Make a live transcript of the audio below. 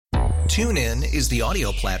TuneIn is the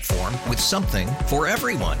audio platform with something for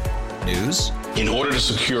everyone. News. In order to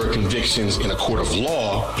secure convictions in a court of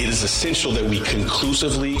law, it is essential that we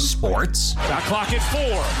conclusively. Sports. Shot clock at 4.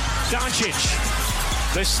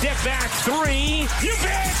 Doncic. The step back 3. You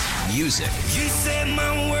bet. Music. You set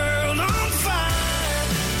my world on fire.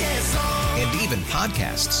 Yes, and even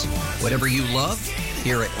podcasts. Whatever you love,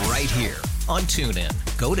 hear it right here on TuneIn.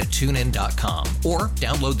 Go to TuneIn.com or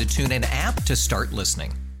download the TuneIn app to start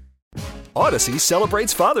listening. Odyssey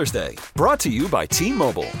celebrates Father's Day, brought to you by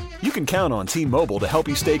T-Mobile. You can count on T-Mobile to help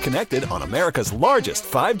you stay connected on America's largest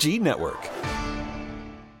 5G network.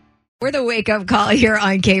 We're the wake-up call here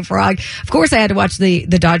on K-Frog. Of course, I had to watch the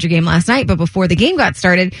Dodger game last night, but before the game got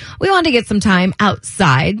started, we wanted to get some time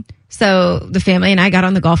outside. So the family and I got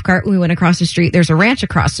on the golf cart. We went across the street. There's a ranch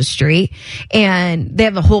across the street, and they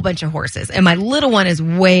have a whole bunch of horses. And my little one is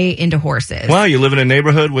way into horses. Wow, you live in a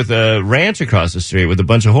neighborhood with a ranch across the street with a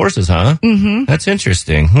bunch of horses, huh? Mm-hmm. That's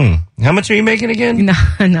interesting. How much are you making again? No,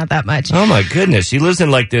 not that much. Oh, my goodness. She lives in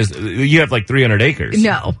like this. You have like 300 acres.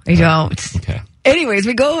 No, I don't. Okay. Anyways,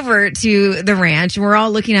 we go over to the ranch. We're all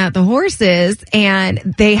looking at the horses, and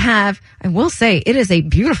they have, I will say, it is a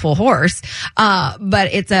beautiful horse,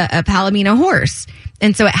 but it's a Palomino horse.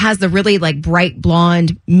 And so it has the really like bright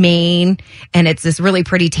blonde mane, and it's this really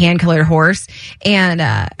pretty tan colored horse. And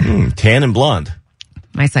tan and blonde.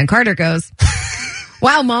 My son Carter goes,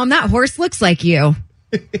 "Wow, Mom, that horse looks like you."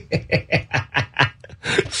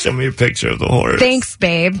 Show me a picture of the horse. Thanks,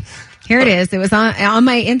 babe. Here it is. It was on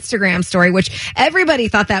my Instagram story, which everybody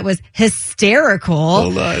thought that was hysterical.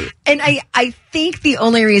 Hold on. And I think the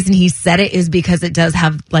only reason he said it is because it does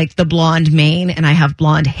have like the blonde mane and I have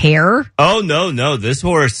blonde hair. Oh, no. This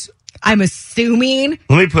horse. I'm assuming.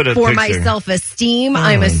 Let me put a for picture. my self-esteem,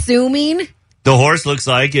 I'm assuming. The horse looks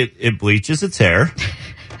like it bleaches its hair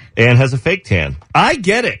and has a fake tan. I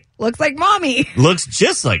get it. Looks like mommy. Looks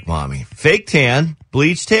just like mommy. Fake tan,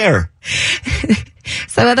 bleached hair.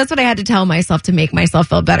 So that's what I had to tell myself to make myself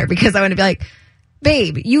feel better, because I want to be like,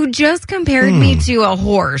 babe, you just compared me to a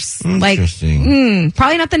horse. Interesting. Like,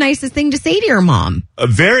 probably not the nicest thing to say to your mom.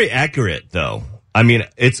 Very accurate, though. I mean,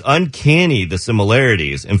 it's uncanny, the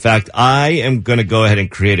similarities. In fact, I am going to go ahead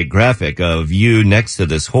and create a graphic of you next to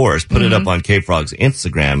this horse, put it up on K-Frog's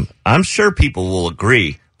Instagram. I'm sure people will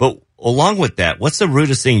agree. But along with that, what's the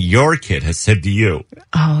rudest thing your kid has said to you?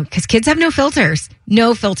 Oh, because kids have no filters.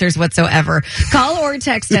 No filters whatsoever. Call or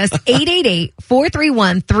text us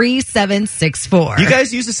 888-431-3764. You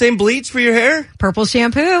guys use the same bleach for your hair? Purple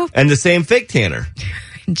shampoo. And the same fake tanner?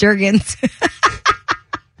 Jergens.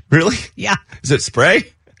 Really? Yeah. Is it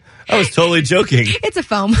spray? I was totally joking. It's a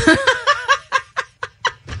foam.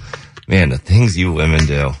 Man, the things you women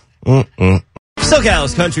do.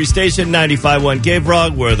 SoCal's Country Station 95.1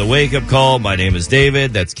 K-Frog. We're the wake-up call. My name is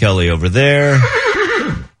David. That's Kelly over there.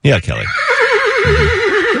 Yeah, Kelly.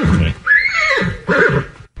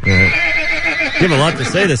 Okay. You have a lot to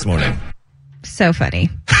say this morning. So funny.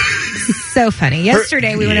 So funny.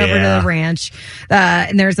 Yesterday, we went over to the ranch,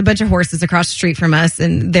 and there's a bunch of horses across the street from us,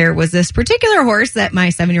 and there was this particular horse that my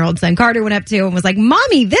 7-year-old son Carter went up to and was like,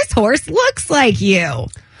 "Mommy, this horse looks like you."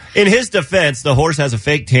 In his defense, the horse has a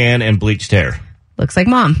fake tan and bleached hair. Looks like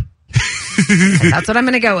Mom. That's what I'm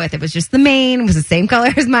going to go with. It was just the mane. It was the same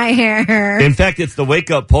color as my hair. In fact, it's the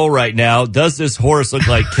wake-up poll right now. Does this horse look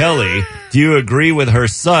like Kelly? Do you agree with her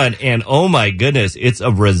son? And oh my goodness, it's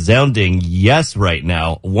a resounding yes right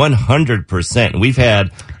now, 100%. We've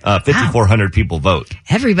had 5,400 people vote.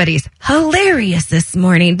 Everybody's hilarious this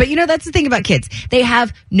morning. But you know, that's the thing about kids. They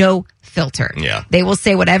have no filter. Yeah. They will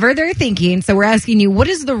say whatever they're thinking. So we're asking you, what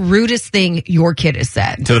is the rudest thing your kid has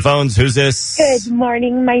said? To the phones, who's this? Good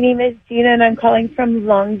morning. My name is Gina, and I'm calling from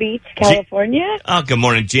Long Beach, California. Good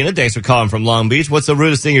morning, Gina. Thanks for calling from Long Beach. What's the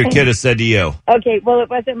rudest thing your kid has said to you? Okay, well, it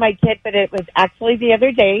wasn't my kid, but it was actually the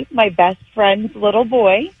other day. My best friend's little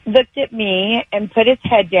boy looked at me and put his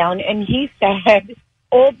head down, and he said,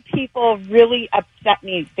 "Old people really upset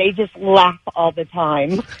me. They just laugh all the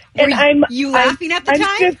time." And I'm laughing at the time?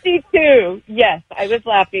 I'm 52. Yes, I was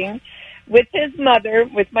laughing with his mother,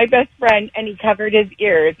 with my best friend, and he covered his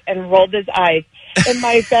ears and rolled his eyes. And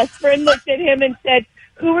my best friend looked at him and said,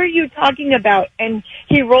 "Who are you talking about?" And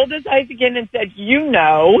he rolled his eyes again and said, "You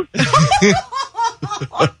know."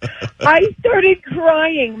 I started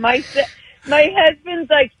crying. My husband's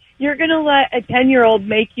like, "You're going to let a 10-year-old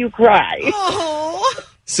make you cry." Oh.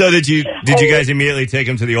 So did you guys immediately take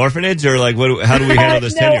him to the orphanage, or like how do we handle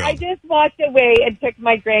this 10-year-old? No, I just walked away and took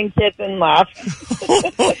my grandkids and left.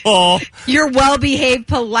 Your well-behaved,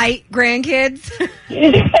 polite grandkids.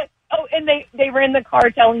 Oh, and they were in the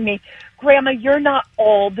car telling me, "Grandma, you're not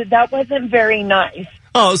old. That wasn't very nice."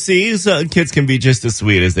 Oh, see, kids can be just as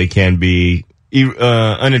sweet as they can be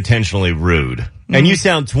unintentionally rude. And you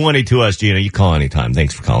sound 20 to us, Gina. You call anytime.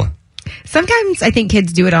 Thanks for calling. Sometimes I think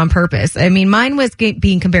kids do it on purpose. I mean, mine was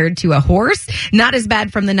being compared to a horse. Not as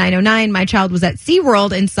bad from the 909. My child was at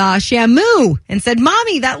SeaWorld and saw Shamu and said,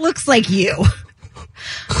 Mommy, that looks like you.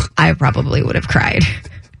 I probably would have cried.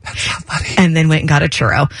 That's not funny. And then went and got a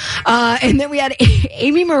churro. And then we had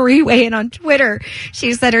Amy Marie weigh in on Twitter.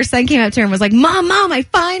 She said her son came up to her and was like, Mom, I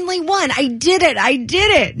finally won. I did it.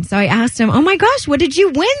 And so I asked him, oh my gosh, what did you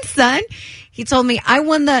win, son? He told me, I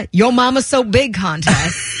won the Yo Mama's So Big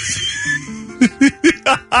contest.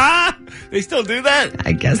 They still do that?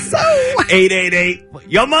 I guess so. 888.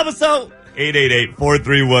 Yo Mama So.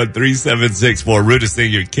 888-431-3764. Rudest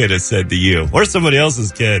thing your kid has said to you. Or somebody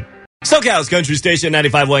else's kid. SoCal's Country Station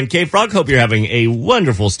 95.1 K-Frog. Hope you're having a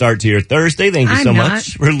wonderful start to your Thursday. Thank you so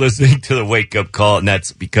much for listening to the Wake Up Call. And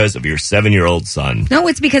that's because of your 7-year-old son. No,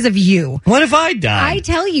 it's because of you. What have I done? I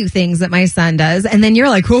tell you things that my son does, and then you're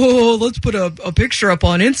like, oh, let's put a picture up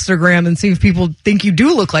on Instagram and see if people think you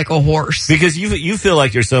do look like a horse. Because you feel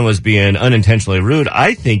like your son was being unintentionally rude.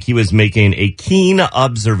 I think he was making a keen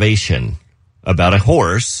observation about a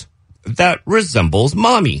horse that resembles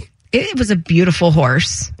Mommy. It was a beautiful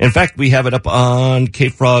horse. In fact, we have it up on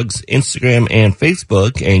K-Frog's Instagram and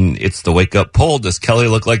Facebook, and it's the Wake Up poll. Does Kelly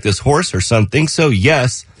look like this horse? Her son thinks so.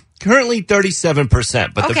 Yes. Currently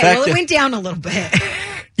 37%. But it went down a little bit.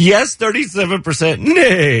 Yes, 37%.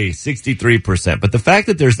 Nay, 63%. But the fact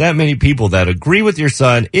that there's that many people that agree with your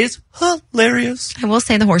son is hilarious. I will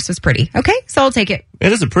say the horse was pretty. Okay, so I'll take it.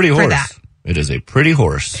 It is a pretty horse. That. It is a pretty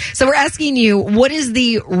horse. So we're asking you, what is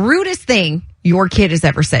the rudest thing your kid has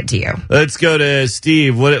ever said to you? Let's go to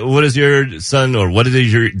Steve. What is your son, or what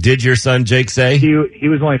did your son Jake say? He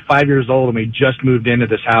was only 5 years old, and we just moved into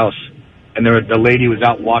this house, and the lady was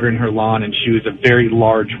out watering her lawn, and she was a very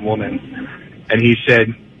large woman, and he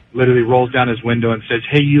said, literally rolls down his window and says,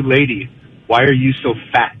 "Hey, you lady, why are you so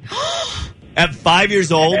fat?" At 5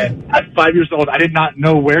 years old? At 5 years old, I did not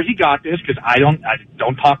know where he got this, because I don't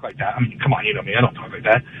talk like that. I mean, come on, you know me, I don't talk like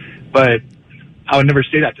that. But I would never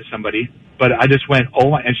say that to somebody. But I just went,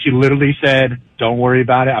 oh, and she literally said, "Don't worry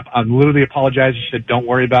about it." I'm literally apologizing. She said, "Don't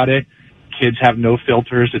worry about it. Kids have no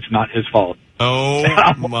filters. It's not his fault." Oh,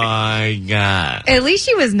 my God. At least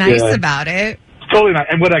she was nice about it. Totally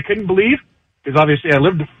not. And what I couldn't believe, because obviously I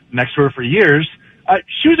lived next to her for years,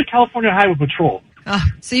 she was a California Highway Patrol.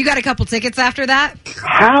 So you got a couple tickets after that?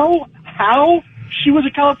 How she was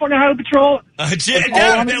a California Highway Patrol?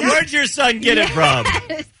 Where'd your son get it from?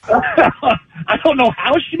 I don't know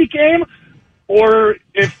how she became, or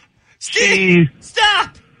if Steve,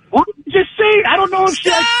 stop! Well, just saying, I don't know if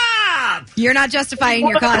stop! You're not justifying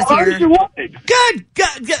your cause here. God,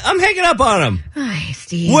 I'm hanging up on him. Hi,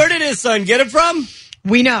 Steve. Where did his son get it from?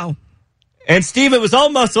 We know. And Steve, it was all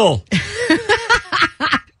muscle.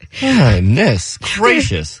 Goodness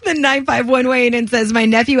gracious. The 951 weighed in says, my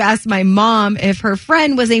nephew asked my mom if her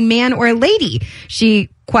friend was a man or a lady. She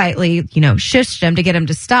quietly, shushed him to get him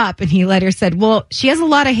to stop. And he later said, well, she has a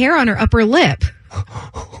lot of hair on her upper lip.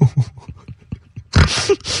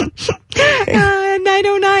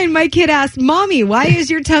 909, my kid asked, Mommy, why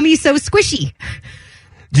is your tummy so squishy?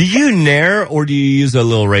 Do you nair or do you use a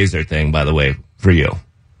little razor thing, by the way, for you?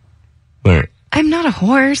 Where? I'm not a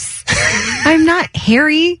horse. I'm not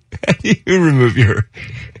hairy. You remove your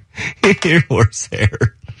horse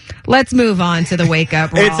hair. Let's move on to the wake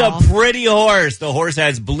up. It's a pretty horse. The horse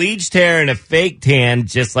has bleached hair and a fake tan,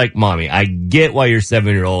 just like Mommy. I get why your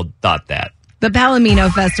 7-year-old thought that. The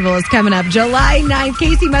Palomino Festival is coming up July 9th.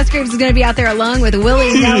 Casey Musgraves is going to be out there along with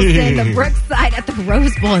Willie Nelson, the Brookside at the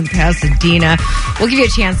Rose Bowl in Pasadena. We'll give you a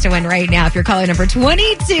chance to win right now if you're calling number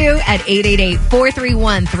 22 at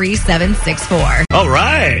 888-431-3764. All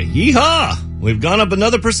right. Yeehaw. We've gone up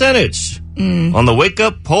another percentage. On the wake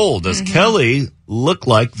up poll, does Kelly look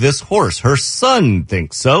like this horse? Her son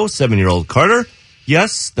thinks so. 7-year-old Carter.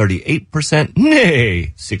 Yes, 38%.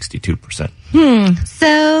 Nay, 62%.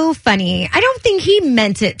 So funny. I don't think he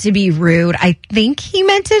meant it to be rude. I think he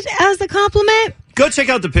meant it as a compliment. Go check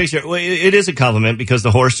out the picture. Well, it is a compliment because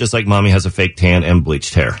the horse, just like Mommy, has a fake tan and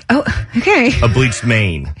bleached hair. Oh, okay. A bleached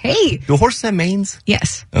mane. Hey. Do horses have manes?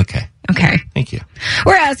 Yes. Okay. Thank you.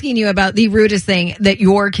 We're asking you about the rudest thing that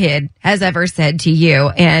your kid has ever said to you.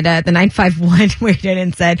 And the 951 weighed in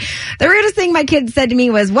and said, the rudest thing my kid said to me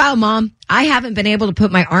was, wow, Mom, I haven't been able to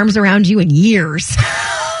put my arms around you in years.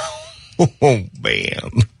 Oh,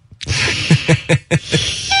 man.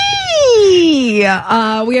 me.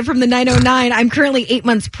 We have from the 909. I'm currently 8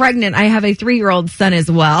 months pregnant. I have a 3-year-old son as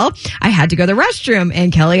well. I had to go to the restroom.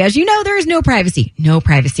 And Kelly, as you know, there is no privacy. No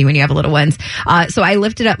privacy when you have little ones. So I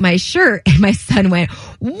lifted up my shirt and my son went,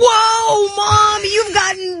 "Whoa, Mom, you've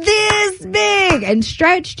gotten this big," and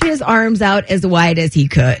stretched his arms out as wide as he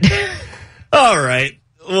could. All right.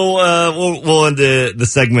 We'll end the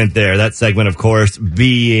segment there. That segment, of course,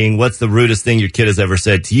 being what's the rudest thing your kid has ever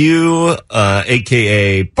said to you,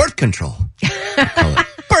 a.k.a. birth control.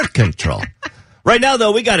 Birth control. Right now,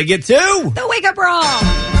 though, we got to get to the Wake Up Brawl.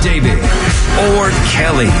 David or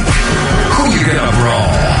Kelly, who you gonna brawl?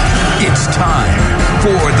 It's time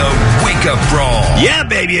for the Wake Up Brawl. Yeah,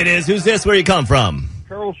 baby, it is. Who's this? Where you come from?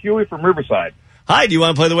 Charles Huey from Riverside. Hi, do you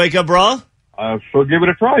want to play the Wake Up Brawl? So give it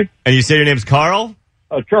a try. And you say your name's Carl?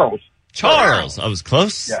 Charles. Charles. I was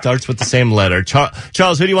close. Yeah. Starts with the same letter.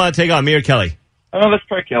 Charles, who do you want to take on, me or Kelly? Let's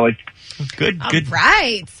try Kelly. Good. All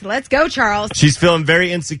right. Let's go, Charles. She's feeling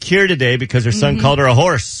very insecure today because her son called her a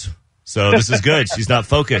horse. So this is good. She's not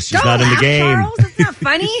focused. She's not in the game. Charles. It's not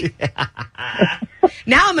funny.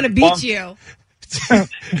 Now I'm going to beat you.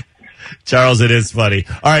 Charles, it is funny.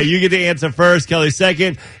 All right, you get the answer first. Kelly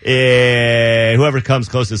second. Whoever comes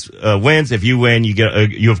closest wins. If you win,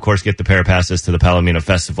 you of course get the pair of passes to the Palomino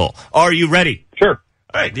Festival. Are you ready? Sure.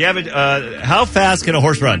 All right. Do you have how fast can a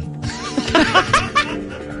horse run?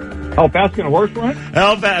 How fast can a horse run?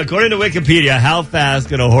 According to Wikipedia, how fast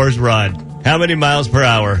can a horse run? How many miles per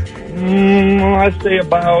hour? I'd say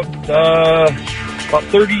about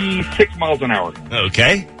 36 miles an hour.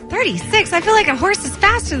 Okay. 36. I feel like a horse is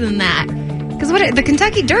faster than that. Because the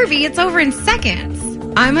Kentucky Derby, it's over in seconds.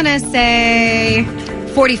 I'm going to say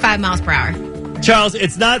 45 miles per hour. Charles,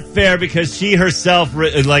 it's not fair because she herself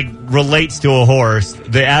relates to a horse.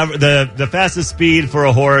 The fastest speed for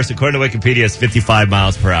a horse, according to Wikipedia, is 55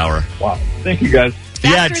 miles per hour. Wow. Thank you, guys.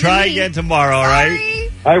 Faster try than me. again tomorrow, all right?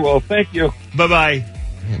 I will. Thank you. Bye-bye.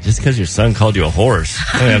 Just because your son called you a horse,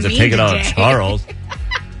 you don't have to take it out of Charles.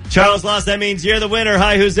 Charles lost. That means you're the winner.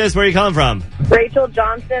 Hi, who's this? Where are you calling from? Rachel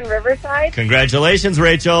Johnson, Riverside. Congratulations,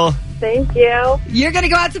 Rachel. Thank you. You're going to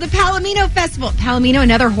go out to the Palomino Festival. Palomino,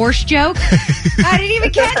 another horse joke? I didn't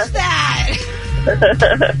even catch that.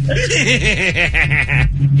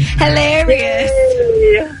 Hilarious.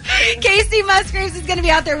 Yay. Casey Musgraves is going to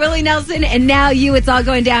be out there. Willie Nelson. And now you. It's all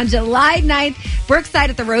going down July 9th. Brookside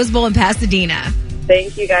at the Rose Bowl in Pasadena.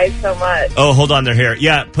 Thank you guys so much. Oh, hold on. They're here.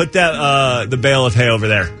 Yeah, put that the bale of hay over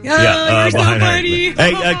there. You're so funny.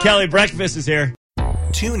 Hey, Kelly, breakfast is here.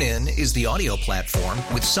 TuneIn is the audio platform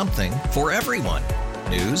with something for everyone.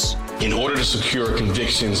 News. In order to secure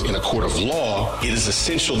convictions in a court of law, it is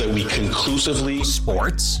essential that we conclusively.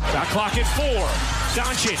 Sports. Shot clock at 4.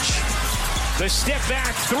 Doncic. The step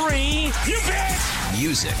back 3. You bet.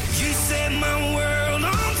 Music. You set my world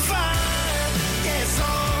on fire. Yes,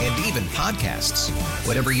 And even podcasts.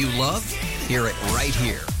 Whatever you love, hear it right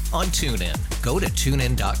here on TuneIn. Go to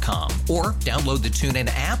TuneIn.com or download the TuneIn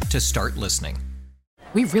app to start listening.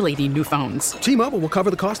 We really need new phones. T-Mobile will cover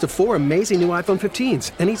the cost of 4 amazing new iPhone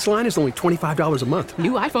 15s, and each line is only $25 a month.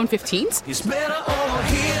 New iPhone 15s? it's better over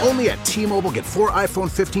here. Only at T-Mobile, get 4 iPhone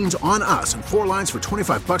 15s on us and 4 lines for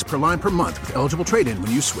 $25 per line per month with eligible trade-in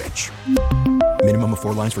when you switch. Minimum of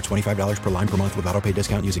 4 lines for $25 per line per month with autopay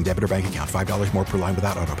discount using debit or bank account. $5 more per line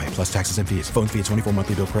without autopay, plus taxes and fees. Phone fee at 24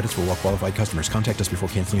 monthly bill credits for well-qualified customers. Contact us before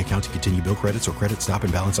canceling account to continue bill credits or credit stop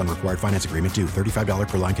and balance on required finance agreement due. $35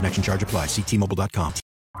 per line connection charge applies. See T-Mobile.com.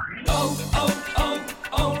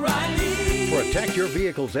 O'Reilly. Protect your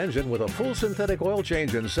vehicle's engine with a full synthetic oil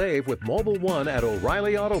change and save with Mobile One at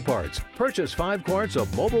O'Reilly Auto Parts. Purchase 5 quarts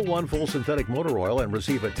of Mobile One full synthetic motor oil and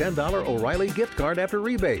receive a $10 O'Reilly gift card after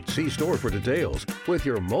rebate. See store for details. With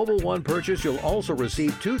your Mobile One purchase, you'll also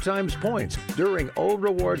receive 2 times points during O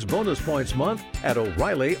Rewards Bonus Points Month at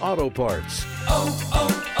O'Reilly Auto Parts.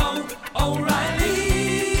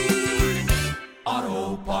 O'Reilly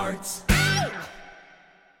Auto Parts.